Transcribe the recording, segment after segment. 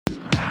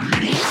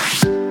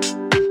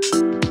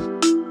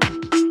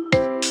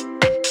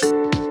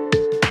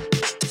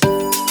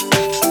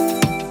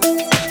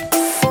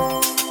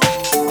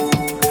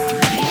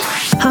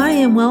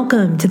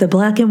Welcome to the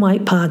Black and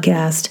White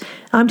Podcast.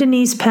 I'm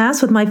Denise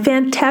Pass with my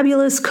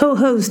fantabulous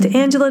co-host,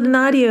 Angela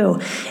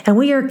Donadio, and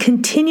we are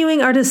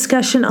continuing our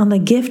discussion on the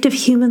gift of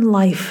human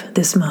life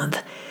this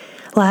month.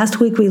 Last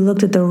week, we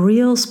looked at the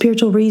real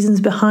spiritual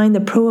reasons behind the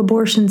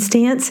pro-abortion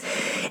stance,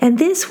 and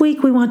this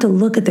week, we want to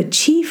look at the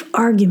chief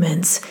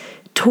arguments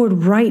toward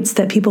rights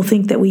that people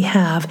think that we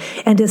have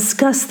and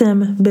discuss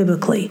them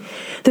biblically.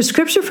 The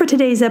scripture for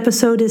today's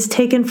episode is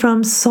taken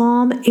from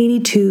Psalm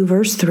 82,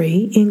 verse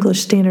 3,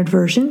 English Standard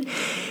Version.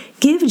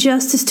 Give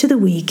justice to the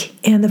weak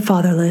and the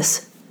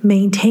fatherless.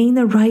 Maintain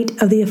the right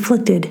of the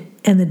afflicted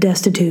and the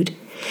destitute.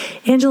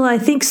 Angela, I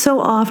think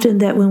so often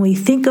that when we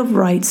think of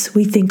rights,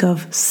 we think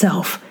of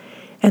self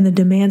and the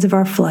demands of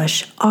our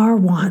flesh, our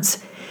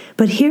wants.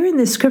 But here in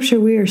this scripture,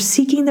 we are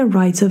seeking the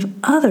rights of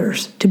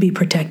others to be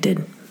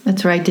protected.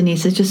 That's right,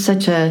 Denise. It's just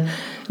such a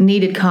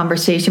needed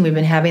conversation we've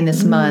been having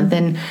this month.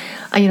 And,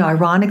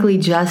 ironically,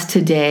 just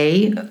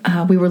today,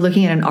 we were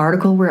looking at an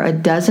article where a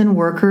dozen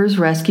workers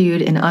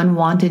rescued an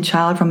unwanted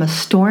child from a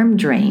storm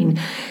drain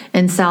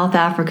in South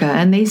Africa.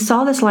 And they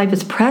saw this life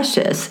as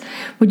precious.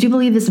 Would you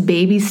believe this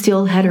baby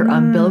still had her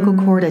umbilical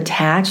cord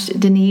attached,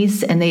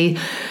 Denise? And they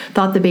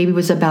thought the baby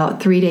was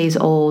about 3 days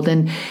old.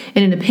 And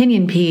in an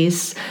opinion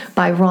piece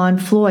by Ron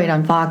Floyd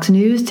on Fox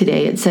News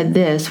today, it said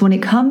this: when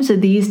it comes to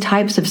these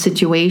types of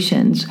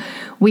situations,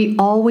 we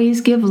always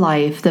give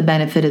life the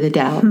benefit of the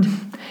doubt.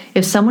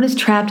 If someone is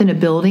trapped in a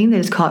building that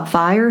has caught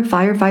fire,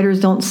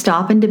 firefighters don't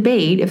stop and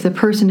debate if the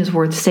person is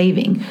worth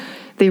saving.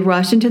 They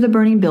rush into the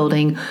burning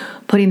building,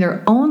 putting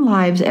their own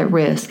lives at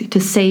risk to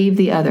save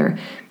the other.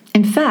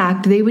 In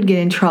fact, they would get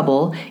in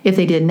trouble if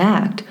they didn't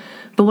act.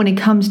 But when it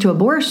comes to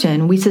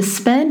abortion, we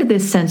suspend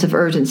this sense of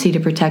urgency to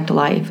protect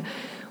life.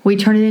 We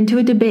turn it into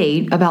a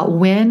debate about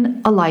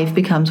when a life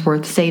becomes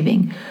worth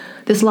saving.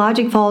 This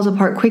logic falls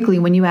apart quickly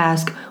when you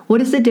ask,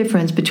 what is the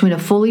difference between a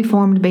fully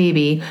formed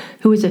baby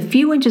who is a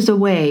few inches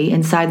away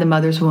inside the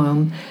mother's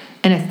womb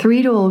and a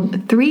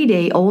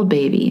 3-day-old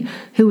baby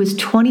who is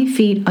 20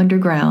 feet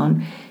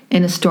underground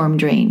in a storm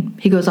drain?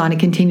 He goes on to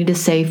continue to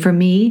say, for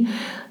me,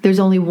 there's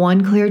only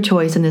one clear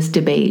choice in this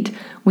debate.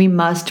 We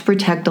must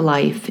protect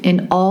life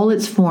in all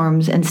its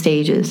forms and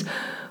stages.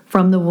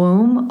 From the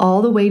womb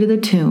all the way to the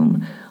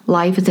tomb,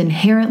 life is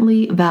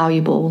inherently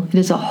valuable. It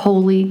is a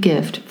holy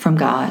gift from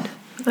God.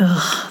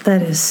 Oh,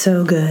 that is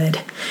so good.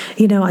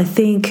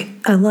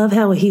 I love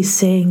how he's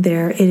saying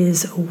there, it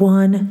is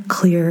one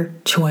clear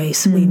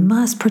choice. We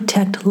must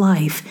protect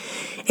life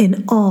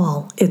in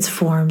all its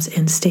forms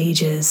and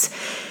stages.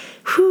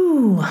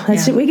 Whew,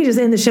 we could just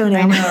end the show now.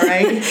 I know,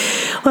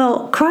 right?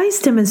 Well,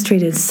 Christ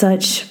demonstrated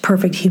such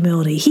perfect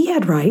humility. He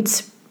had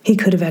rights he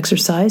could have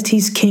exercised.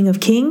 He's King of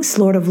Kings,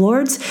 Lord of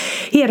Lords.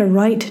 He had a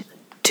right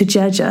to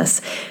judge us,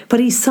 but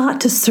he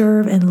sought to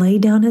serve and lay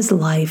down his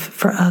life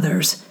for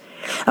others.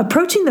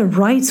 Approaching the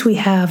rights we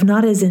have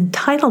not as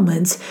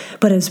entitlements,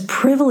 but as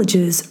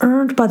privileges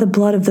earned by the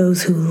blood of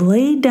those who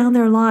laid down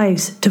their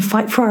lives to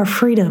fight for our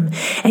freedom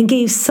and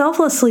gave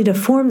selflessly to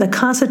form the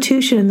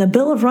Constitution and the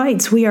Bill of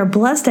Rights we are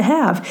blessed to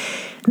have,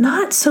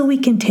 not so we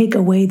can take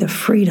away the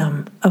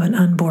freedom of an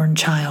unborn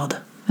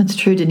child. That's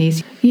true,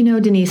 Denise.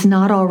 Denise,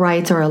 not all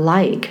rights are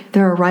alike.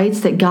 There are rights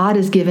that God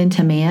has given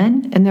to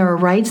man, and there are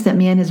rights that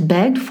man has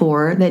begged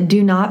for that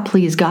do not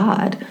please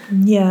God.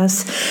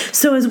 Yes.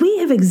 So as we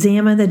have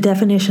examined the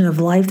definition of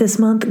life this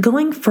month,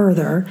 going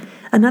further,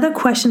 another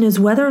question is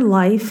whether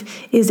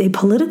life is a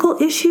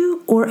political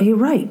issue or a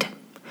right.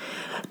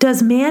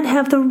 Does man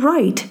have the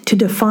right to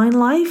define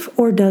life,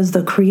 or does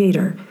the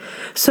Creator?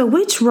 So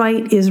which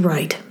right is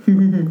right?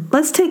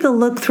 Let's take a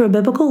look through a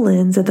biblical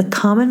lens at the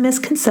common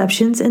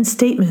misconceptions and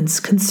statements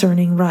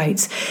concerning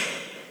rights.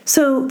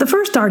 So the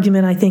first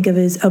argument I think of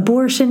is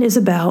abortion is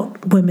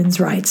about women's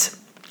rights.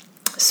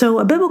 So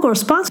a biblical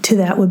response to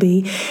that would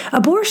be,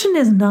 abortion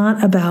is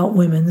not about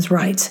women's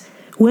rights.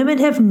 Women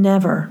have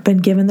never been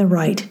given the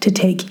right to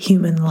take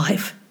human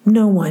life.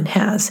 No one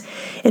has.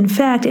 In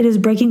fact, it is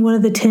breaking one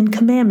of the 10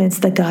 commandments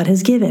that God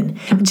has given.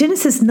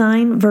 Genesis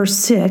 9, verse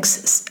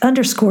 6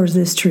 underscores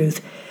this truth.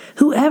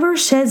 Whoever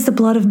sheds the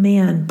blood of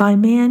man, by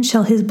man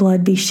shall his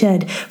blood be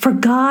shed. For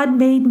God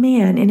made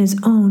man in his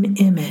own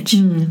image.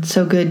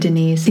 So good,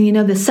 Denise.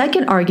 And the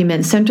second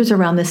argument centers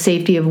around the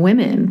safety of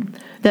women,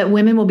 that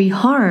women will be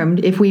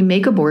harmed if we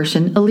make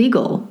abortion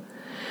illegal.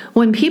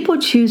 When people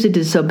choose to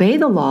disobey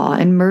the law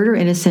and murder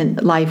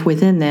innocent life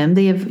within them,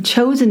 they have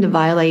chosen to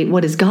violate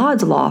what is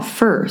God's law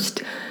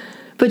first.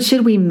 But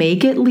should we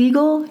make it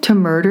legal to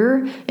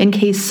murder in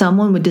case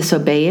someone would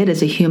disobey it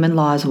as a human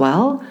law as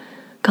well?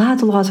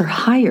 God's laws are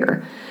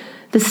higher.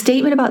 The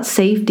statement about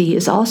safety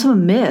is also a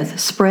myth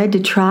spread to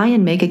try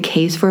and make a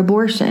case for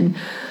abortion.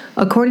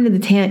 According to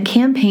the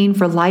Campaign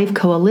for Life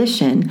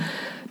Coalition,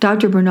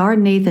 Dr. Bernard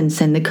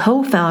Nathanson, the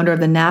co-founder of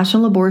the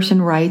National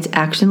Abortion Rights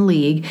Action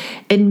League,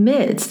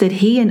 admits that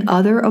he and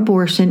other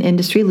abortion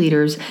industry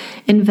leaders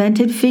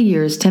invented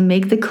figures to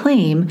make the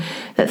claim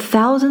that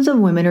thousands of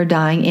women are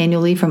dying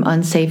annually from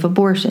unsafe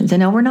abortions.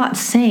 And now we're not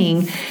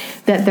saying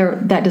that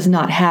that does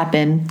not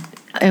happen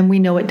And we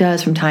know it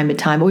does from time to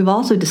time. But we've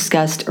also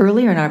discussed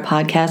earlier in our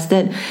podcast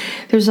that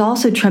there's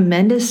also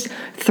tremendous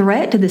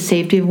threat to the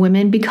safety of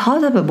women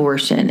because of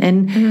abortion,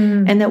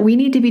 and that we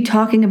need to be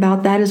talking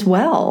about that as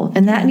well.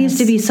 And that needs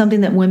to be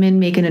something that women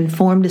make an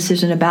informed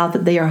decision about,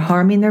 that they are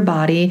harming their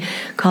body,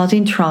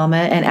 causing trauma,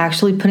 and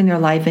actually putting their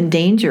life in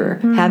danger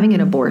having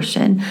an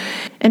abortion.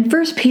 And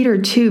 1 Peter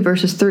 2,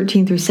 verses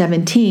 13 through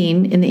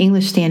 17 in the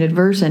English Standard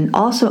Version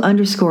also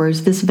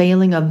underscores this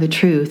veiling of the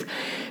truth.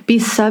 Be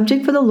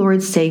subject for the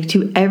Lord's sake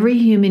to every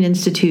human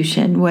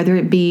institution, whether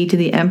it be to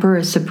the emperor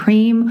as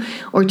supreme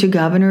or to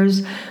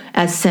governors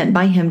as sent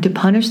by him to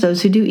punish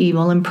those who do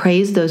evil and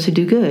praise those who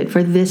do good.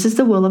 For this is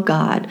the will of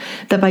God,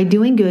 that by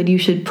doing good you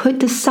should put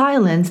to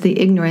silence the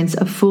ignorance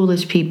of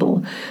foolish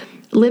people.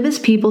 Live as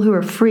people who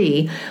are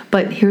free,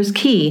 but here's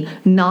key,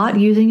 not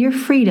using your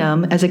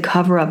freedom as a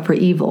cover-up for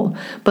evil,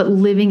 but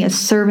living as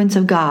servants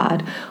of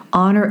God.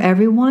 Honor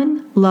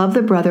everyone, love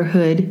the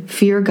brotherhood,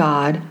 fear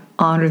God,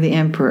 honor the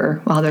emperor.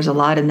 Well, there's a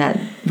lot in that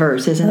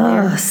verse, isn't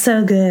there? Oh,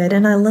 so good.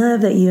 And I love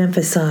that you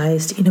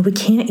emphasized, we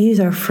can't use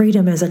our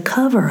freedom as a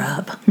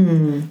cover-up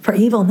for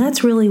evil. And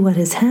that's really what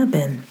has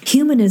happened.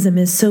 Humanism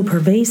is so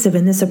pervasive,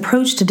 and this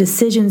approach to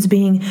decisions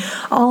being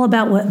all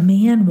about what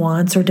man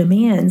wants or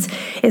demands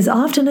is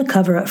often a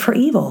cover-up for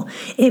evil.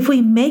 If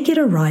we make it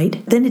a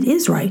right, then it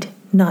is right.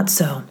 Not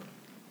so.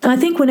 I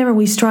think whenever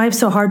we strive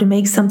so hard to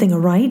make something a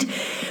right,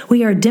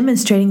 we are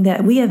demonstrating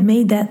that we have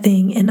made that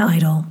thing an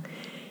idol.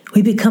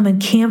 We become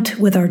encamped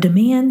with our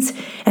demands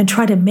and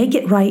try to make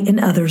it right in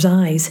others'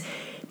 eyes.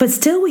 But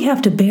still we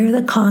have to bear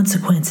the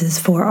consequences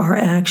for our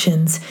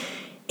actions.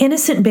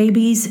 Innocent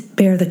babies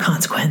bear the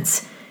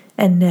consequence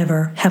and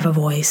never have a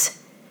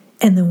voice.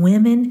 And the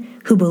women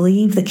who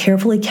believe the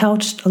carefully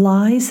couched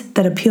lies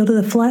that appeal to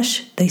the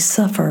flesh, they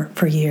suffer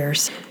for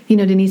years.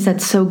 Denise,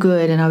 that's so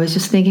good. And I was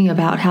just thinking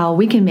about how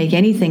we can make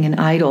anything an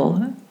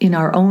idol. In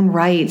our own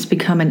rights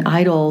become an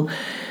idol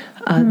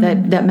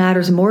that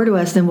matters more to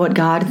us than what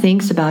God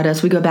thinks about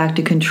us. We go back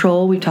to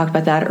control. We talked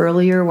about that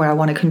earlier, where I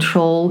want to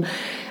control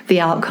the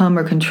outcome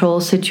or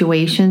control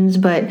situations.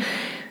 But,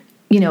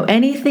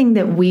 anything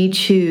that we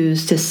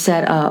choose to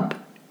set up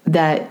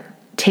that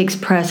takes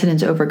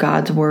precedence over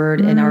God's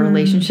word and our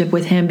relationship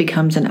with him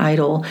becomes an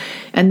idol.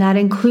 And that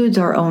includes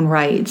our own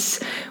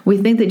rights. We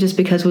think that just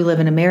because we live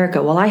in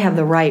America, well, I have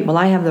the right, well,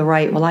 I have the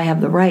right, well, I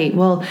have the right.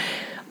 Well,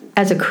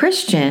 as a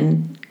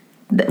Christian,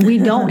 we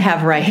don't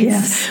have rights.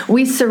 Yes.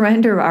 We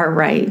surrender our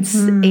rights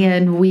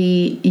and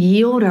we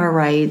yield our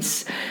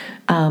rights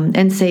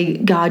and say,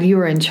 God,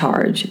 you're in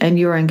charge and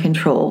you're in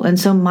control. And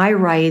so my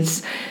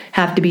rights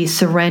have to be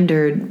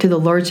surrendered to the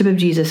Lordship of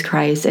Jesus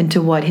Christ and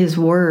to what his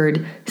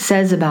word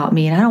says about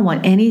me. And I don't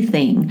want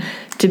anything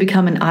to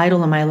become an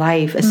idol in my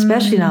life,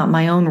 especially not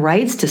my own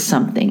rights to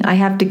something. I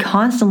have to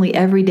constantly,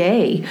 every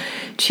day,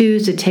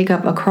 choose to take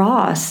up a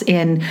cross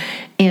and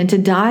to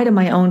die to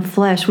my own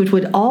flesh, which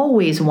would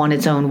always want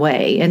its own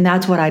way. And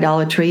that's what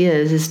idolatry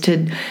is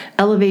to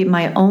elevate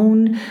my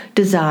own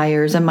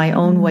desires and my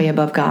own way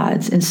above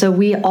God's. And so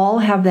we all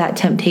have that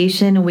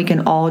temptation, and we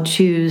can all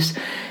choose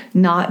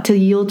not to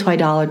yield to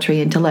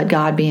idolatry and to let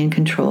God be in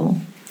control.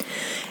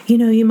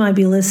 You might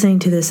be listening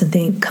to this and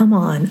think, come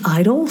on,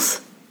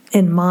 idols?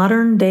 In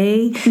modern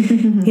day,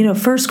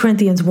 1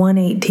 Corinthians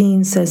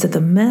 1:18 says that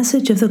the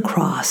message of the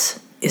cross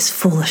is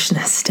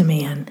foolishness to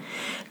man.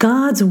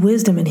 God's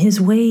wisdom and his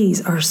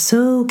ways are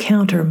so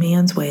counter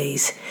man's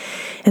ways.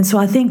 And so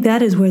I think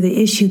that is where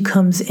the issue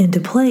comes into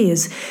play,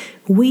 is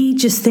we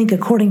just think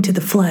according to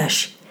the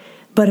flesh.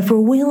 But if we're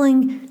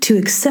willing to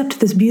accept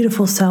this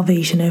beautiful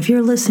salvation, and if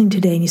you're listening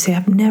today and you say,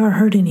 I've never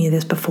heard any of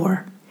this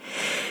before,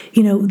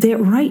 that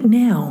right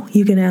now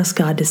you can ask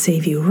God to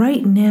save you.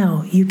 Right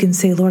now you can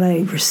say, Lord,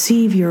 I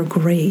receive your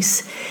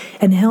grace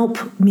and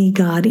help me,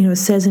 God. It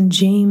says in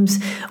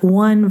James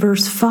 1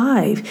 verse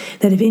 5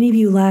 that if any of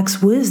you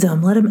lacks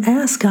wisdom, let him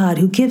ask God,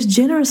 who gives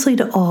generously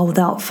to all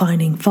without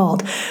finding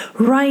fault.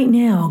 Right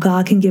now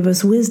God can give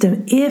us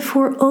wisdom if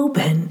we're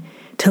open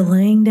to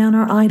laying down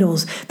our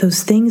idols,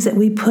 those things that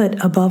we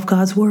put above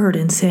God's word,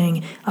 and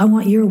saying, I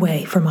want your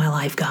way for my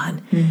life,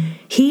 God.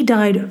 He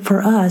died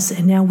for us,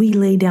 and now we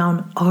lay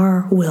down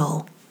our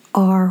will,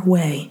 our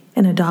way,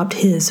 and adopt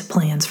his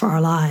plans for our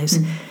lives.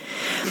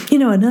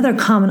 Another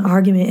common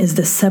argument is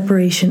the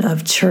separation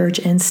of church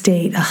and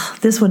state.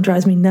 This one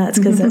drives me nuts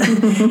because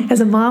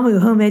as a mom who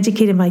home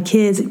educated my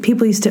kids,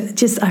 people used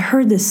to I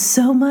heard this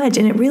so much,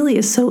 and it really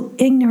is so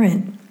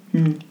ignorant.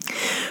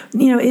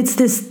 It's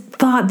this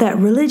thought that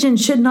religion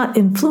should not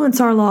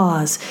influence our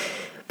laws.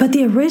 But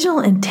the original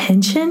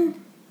intention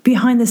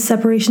behind the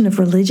separation of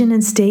religion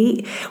and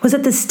state was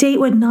that the state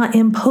would not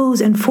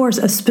impose and force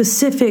a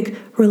specific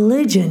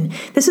religion.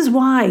 This is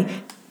why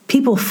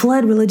people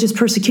fled religious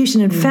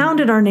persecution and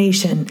founded our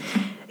nation,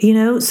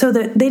 so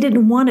that they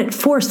didn't want it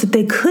forced that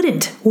they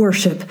couldn't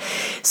worship.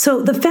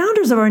 So the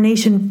founders of our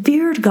nation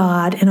feared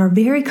God, and our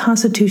very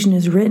Constitution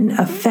is written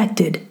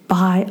affected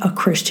by a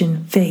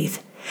Christian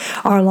faith.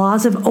 Our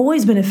laws have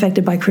always been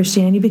affected by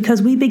Christianity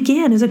because we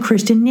began as a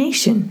Christian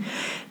nation.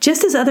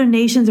 Just as other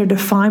nations are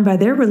defined by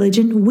their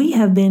religion, we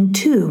have been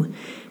too.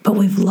 But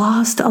we've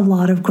lost a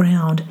lot of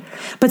ground.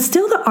 But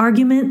still, the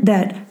argument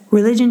that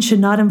religion should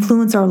not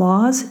influence our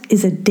laws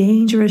is a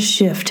dangerous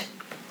shift.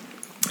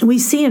 We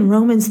see in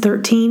Romans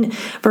 13,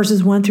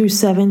 verses 1 through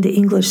 7, the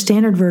English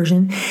Standard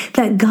Version,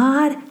 that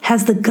God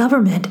has the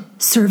government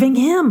serving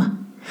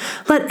him.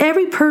 Let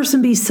every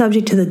person be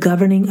subject to the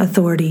governing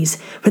authorities,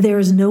 for there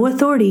is no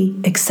authority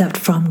except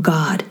from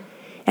God.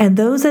 And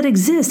those that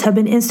exist have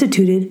been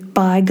instituted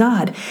by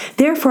God.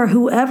 Therefore,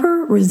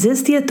 whoever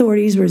resists the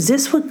authorities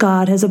resists what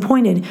God has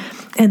appointed,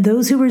 and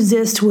those who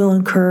resist will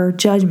incur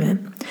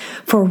judgment.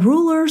 For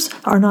rulers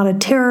are not a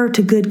terror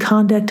to good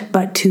conduct,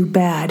 but to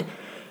bad.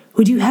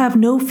 Would you have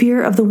no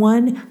fear of the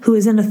one who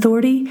is in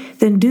authority?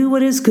 Then do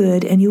what is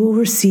good, and you will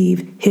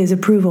receive his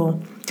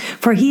approval.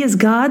 For he is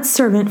God's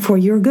servant for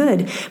your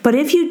good. But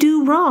if you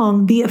do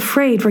wrong, be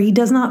afraid, for he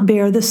does not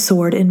bear the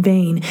sword in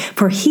vain.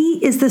 For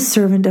he is the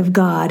servant of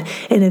God,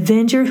 an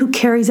avenger who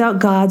carries out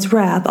God's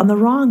wrath on the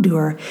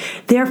wrongdoer.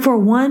 Therefore,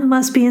 one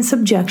must be in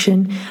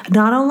subjection,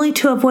 not only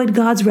to avoid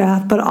God's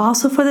wrath, but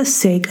also for the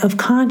sake of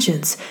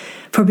conscience.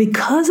 For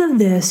because of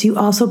this, you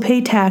also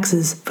pay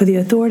taxes, for the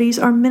authorities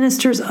are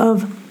ministers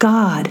of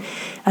God,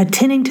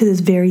 attending to this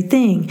very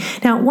thing.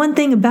 Now, one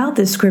thing about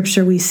this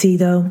scripture we see,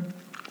 though,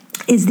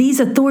 is these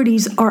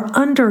authorities are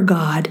under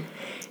God.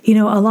 You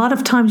know, a lot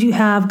of times you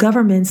have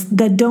governments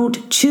that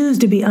don't choose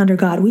to be under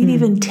God. We've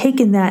even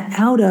taken that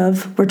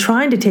we're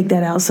trying to take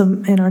that out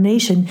in our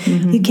nation.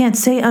 You can't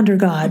say under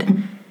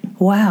God.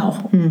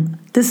 Wow.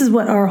 This is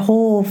what our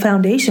whole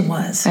foundation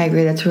was. I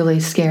agree. That's really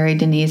scary,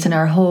 Denise. And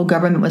our whole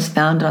government was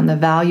founded on the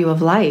value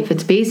of life.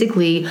 It's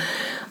basically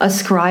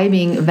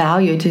ascribing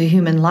value to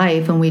human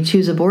life when we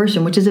choose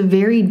abortion, which is a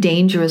very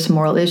dangerous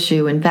moral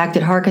issue. In fact,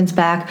 it harkens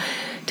back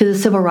to the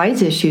civil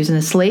rights issues in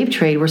the slave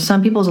trade, where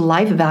some people's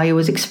life value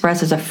was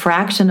expressed as a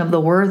fraction of the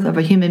worth of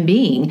a human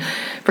being.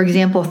 For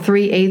example,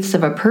 3/8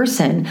 of a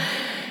person.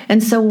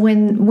 And so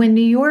when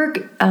New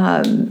York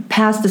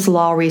passed this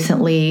law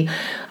recently,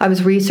 I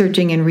was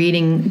researching and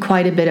reading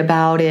quite a bit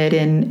about it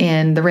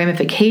and the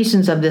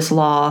ramifications of this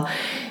law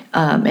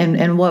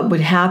and what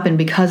would happen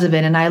because of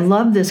it. And I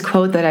love this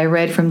quote that I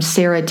read from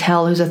Sarah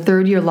Tell, who's a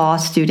third-year law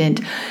student.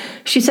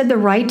 She said, "The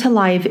right to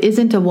life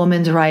isn't a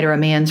woman's right or a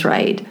man's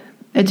right.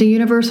 It's a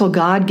universal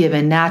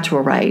God-given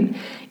natural right.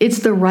 It's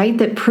the right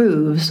that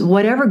proves,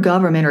 whatever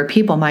government or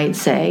people might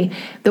say,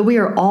 that we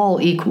are all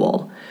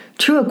equal.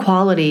 True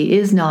equality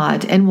is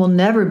not and will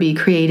never be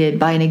created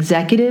by an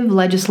executive,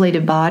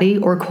 legislative body,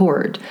 or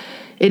court.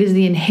 It is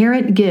the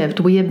inherent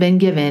gift we have been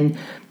given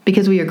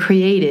because we are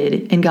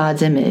created in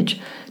God's image.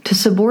 To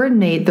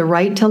subordinate the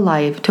right to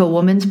life to a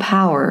woman's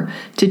power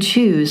to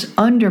choose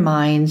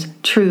undermines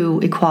true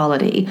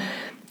equality."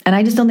 And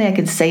I just don't think I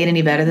could say it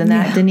any better than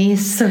that,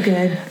 Denise. So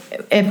good.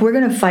 If we're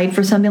going to fight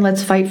for something,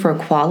 let's fight for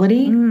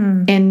equality.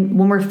 And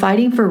when we're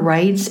fighting for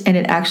rights and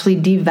it actually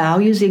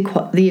devalues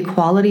the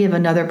equality of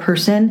another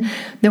person,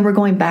 then we're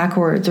going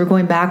backwards. We're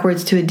going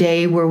backwards to a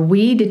day where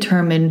we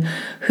determine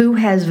who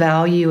has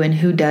value and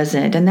who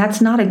doesn't. And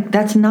that's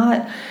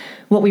not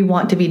what we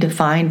want to be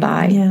defined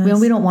by. Yes.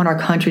 We don't want our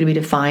country to be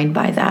defined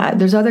by that.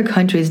 There's other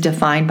countries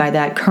defined by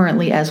that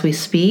currently as we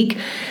speak.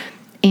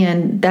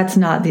 And that's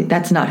not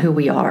who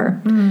we are.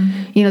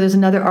 You know, there's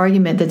another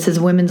argument that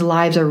says women's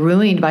lives are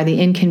ruined by the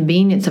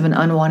inconvenience of an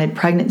unwanted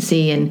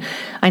pregnancy. And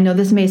I know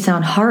this may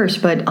sound harsh,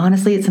 but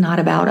honestly, it's not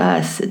about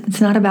us.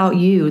 It's not about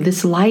you.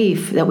 This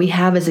life that we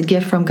have as a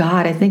gift from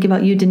God. I think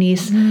about you,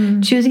 Denise,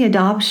 choosing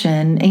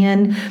adoption.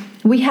 And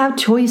we have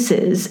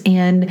choices.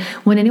 And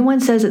when anyone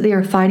says that they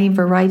are fighting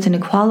for rights and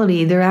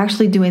equality, they're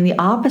actually doing the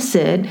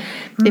opposite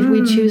if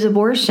we choose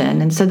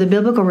abortion. And so the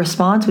biblical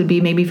response would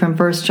be maybe from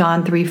 1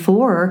 John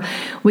 3:4,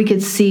 we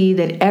could see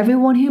that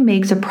everyone who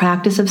makes a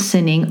practice of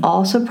sinning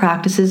also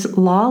practices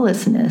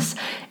lawlessness,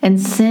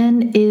 and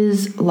sin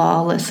is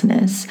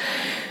lawlessness.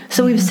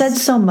 So we've said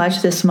so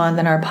much this month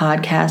in our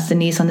podcast,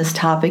 Denise, on this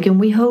topic, and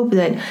we hope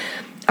that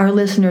our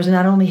listeners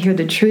not only hear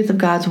the truth of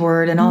God's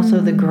word and also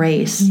the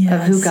grace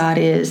of who God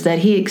is, that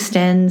he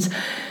extends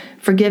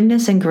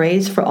forgiveness and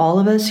grace for all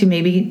of us who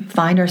maybe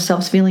find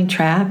ourselves feeling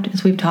trapped,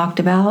 as we've talked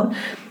about,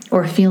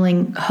 or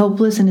feeling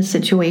hopeless in a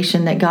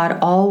situation, that God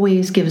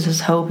always gives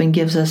us hope and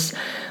gives us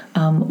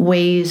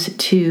ways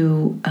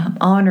to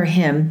honor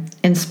him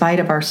in spite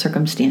of our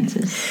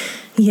circumstances.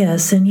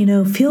 Yes,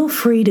 and feel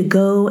free to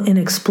go and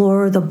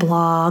explore the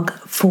blog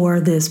for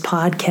this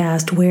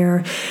podcast,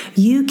 where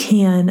you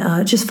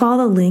can just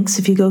follow the links.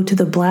 If you go to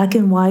the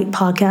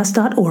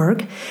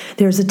blackandwhitepodcast.org,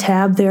 there's a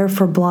tab there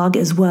for blog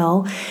as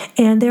well,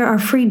 and there are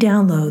free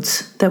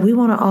downloads that we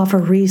want to offer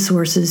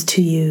resources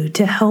to you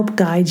to help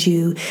guide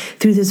you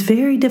through this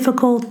very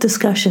difficult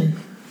discussion.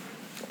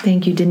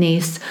 Thank you,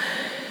 Denise.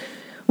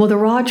 Well, the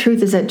raw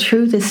truth is that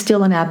truth is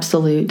still an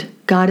absolute.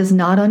 God is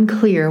not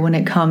unclear when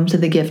it comes to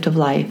the gift of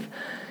life.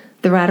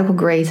 The radical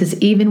grace is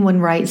even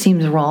when right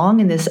seems wrong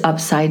in this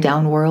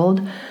upside-down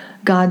world,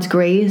 God's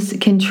grace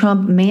can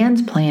trump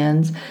man's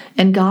plans,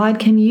 and God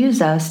can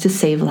use us to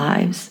save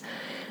lives.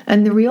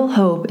 And the real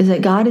hope is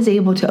that God is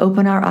able to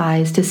open our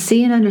eyes to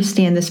see and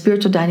understand the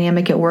spiritual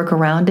dynamic at work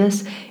around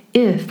us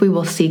if we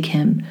will seek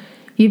Him.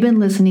 You've been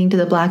listening to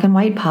the Black and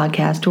White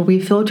podcast, where we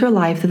filter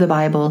life through the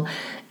Bible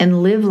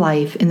and live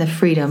life in the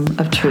freedom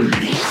of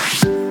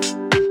truth.